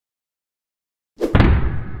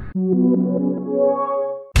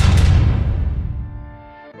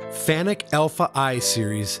FANUC Alpha I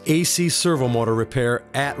Series AC Servo Motor Repair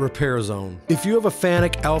at Repair Zone. If you have a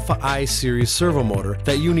FANUC Alpha I Series servo motor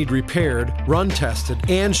that you need repaired, run tested,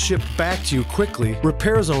 and shipped back to you quickly,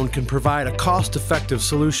 Repair Zone can provide a cost-effective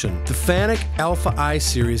solution. The FANUC Alpha I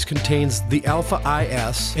Series contains the Alpha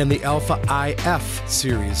IS and the Alpha IF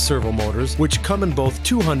Series servo motors, which come in both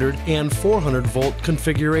 200 and 400 volt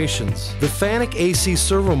configurations. The FANUC AC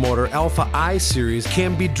Servo Motor Alpha I Series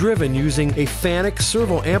can be driven using a FANUC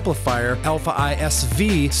Servo Amplifier Alpha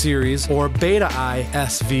aisV series or Beta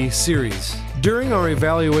aisV series. During our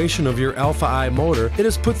evaluation of your Alpha I motor, it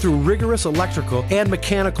is put through rigorous electrical and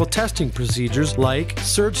mechanical testing procedures like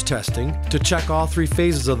surge testing to check all three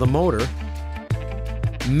phases of the motor,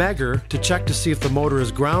 Megger to check to see if the motor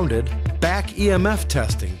is grounded, back EMF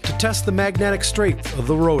testing to test the magnetic strength of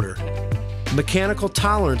the rotor, mechanical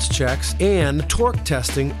tolerance checks, and torque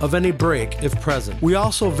testing of any brake if present. We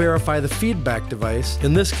also verify the feedback device,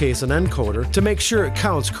 in this case an encoder, to make sure it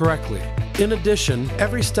counts correctly. In addition,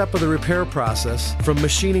 every step of the repair process, from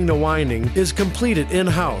machining to winding, is completed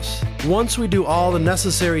in-house. Once we do all the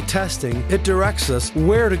necessary testing, it directs us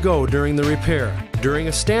where to go during the repair. During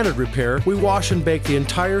a standard repair, we wash and bake the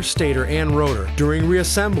entire stator and rotor. During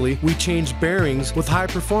reassembly, we change bearings with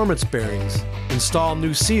high-performance bearings, install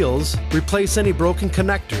new seals, replace any broken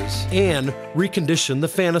connectors, and recondition the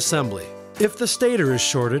fan assembly. If the stator is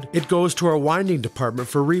shorted, it goes to our winding department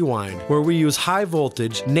for rewind, where we use high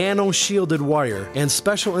voltage, nano-shielded wire and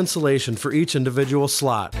special insulation for each individual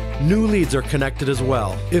slot. New leads are connected as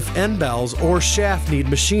well. If end bells or shaft need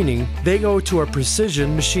machining, they go to our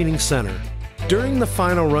precision machining center. During the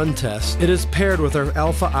final run test, it is paired with our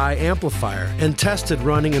Alpha I amplifier and tested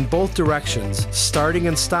running in both directions, starting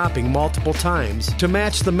and stopping multiple times to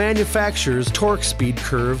match the manufacturer's torque speed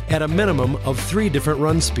curve at a minimum of 3 different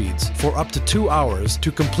run speeds for up to 2 hours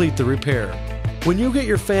to complete the repair. When you get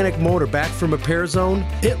your FANUC motor back from Repair Zone,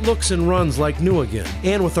 it looks and runs like new again.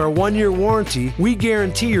 And with our 1-year warranty, we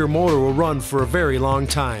guarantee your motor will run for a very long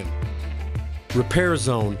time. Repair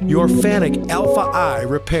Zone, your FANUC Alpha I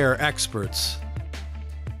repair experts.